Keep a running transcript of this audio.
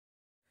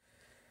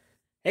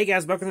Hey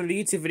guys, welcome to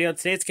the YouTube video.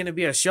 Today it's going to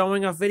be a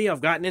showing off video.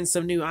 I've gotten in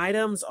some new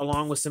items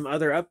along with some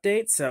other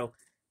updates, so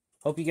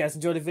hope you guys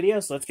enjoy the video.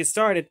 So let's get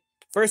started.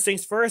 First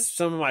things first,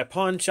 some of my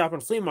pawn shop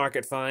and flea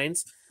market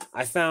finds.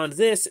 I found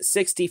this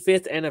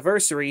 65th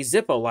anniversary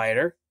Zippo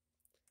lighter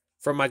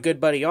from my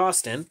good buddy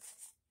Austin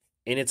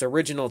in its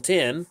original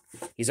tin.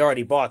 He's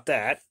already bought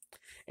that.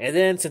 And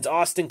then since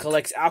Austin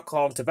collects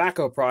alcohol and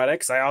tobacco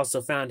products, I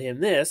also found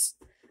him this.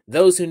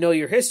 Those who know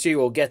your history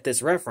will get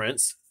this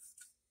reference.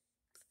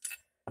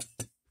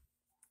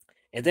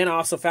 And then I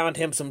also found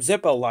him some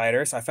Zippo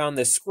lighters. I found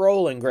this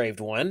scroll engraved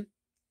one.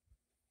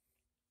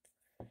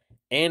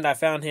 And I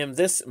found him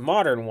this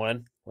modern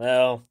one.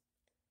 Well,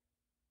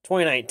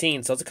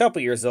 2019, so it's a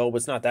couple years old, but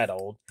it's not that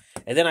old.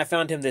 And then I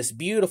found him this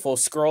beautiful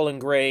scroll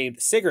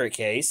engraved cigarette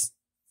case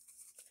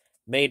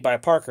made by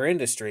Parker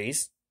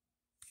Industries.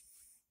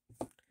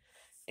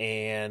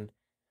 And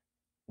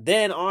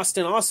then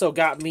Austin also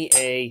got me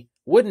a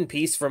wooden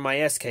piece from my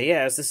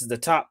SKS. This is the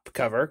top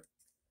cover.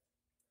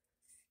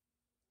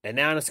 And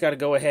now I just got to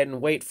go ahead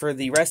and wait for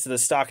the rest of the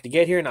stock to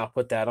get here, and I'll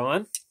put that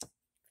on.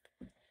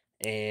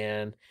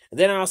 And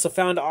then I also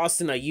found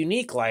Austin a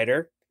unique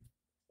lighter.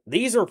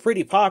 These were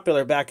pretty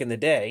popular back in the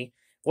day.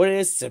 What it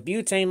is, it's a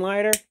butane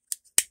lighter,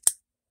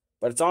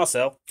 but it's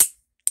also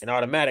an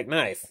automatic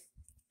knife.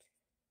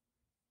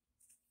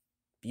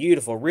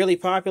 Beautiful. Really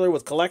popular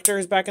with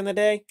collectors back in the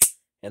day,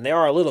 and they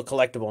are a little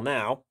collectible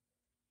now.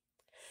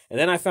 And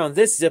then I found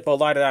this Zippo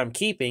lighter that I'm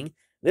keeping.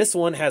 This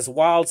one has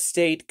Wild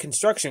State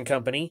Construction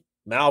Company,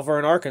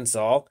 Malvern,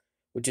 Arkansas,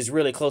 which is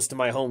really close to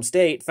my home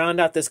state.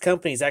 Found out this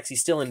company is actually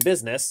still in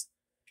business.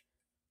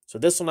 So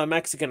this one I'm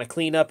actually going to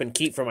clean up and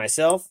keep for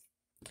myself.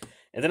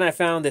 And then I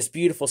found this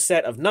beautiful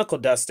set of knuckle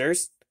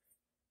dusters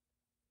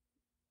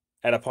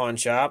at a pawn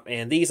shop.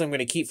 And these I'm going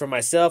to keep for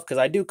myself because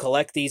I do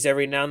collect these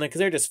every now and then because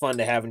they're just fun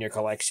to have in your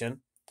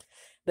collection.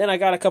 Then I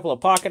got a couple of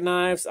pocket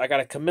knives. I got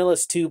a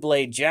Camillus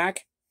 2-blade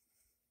jack.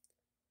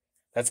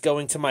 That's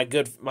going to my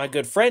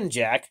good friend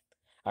Jack,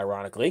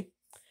 ironically.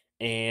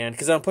 And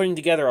because I'm putting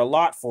together a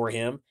lot for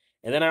him.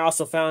 And then I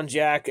also found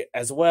Jack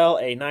as well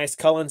a nice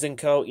Cullens &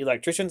 Co.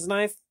 electrician's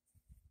knife,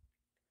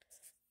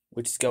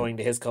 which is going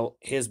to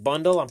his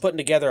bundle. I'm putting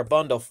together a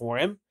bundle for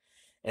him.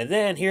 And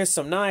then here's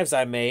some knives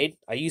I made.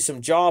 I used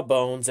some jaw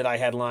bones that I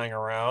had lying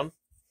around.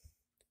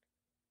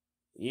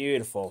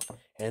 Beautiful.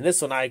 And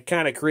this one I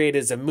kind of created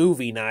as a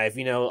movie knife.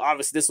 You know,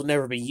 obviously this will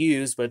never be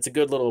used, but it's a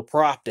good little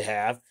prop to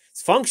have.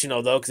 It's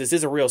functional, though, because this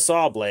is a real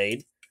saw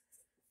blade.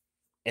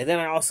 And then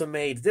I also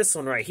made this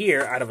one right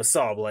here out of a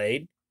saw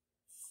blade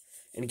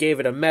and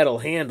gave it a metal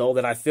handle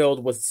that I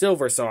filled with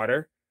silver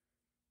solder.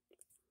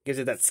 Gives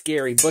it that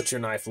scary butcher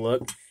knife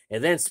look.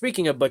 And then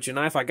speaking of butcher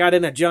knife, I got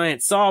in a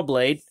giant saw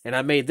blade and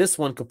I made this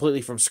one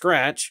completely from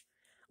scratch.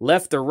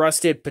 Left the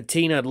rusted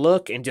patinaed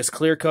look and just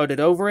clear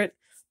coated over it.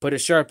 Put a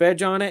sharp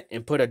edge on it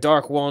and put a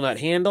dark walnut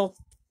handle.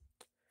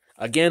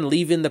 Again,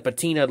 leaving the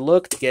patinaed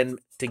look to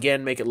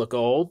again make it look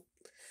old.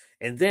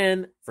 And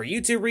then, for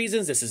YouTube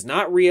reasons, this is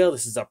not real.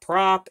 This is a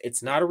prop.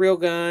 It's not a real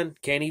gun.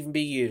 Can't even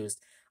be used.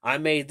 I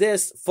made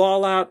this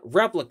Fallout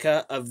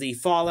replica of the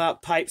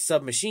Fallout pipe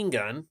submachine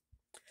gun.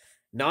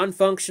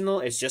 Non-functional.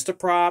 It's just a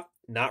prop.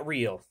 Not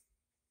real.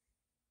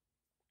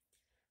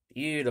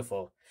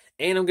 Beautiful.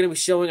 And I'm going to be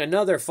showing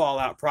another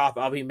Fallout prop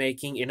I'll be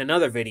making in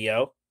another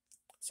video.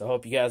 So I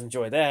hope you guys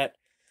enjoy that.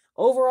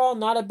 Overall,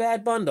 not a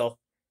bad bundle.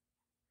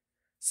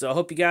 So I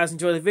hope you guys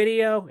enjoy the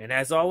video. And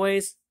as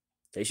always,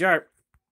 stay sharp.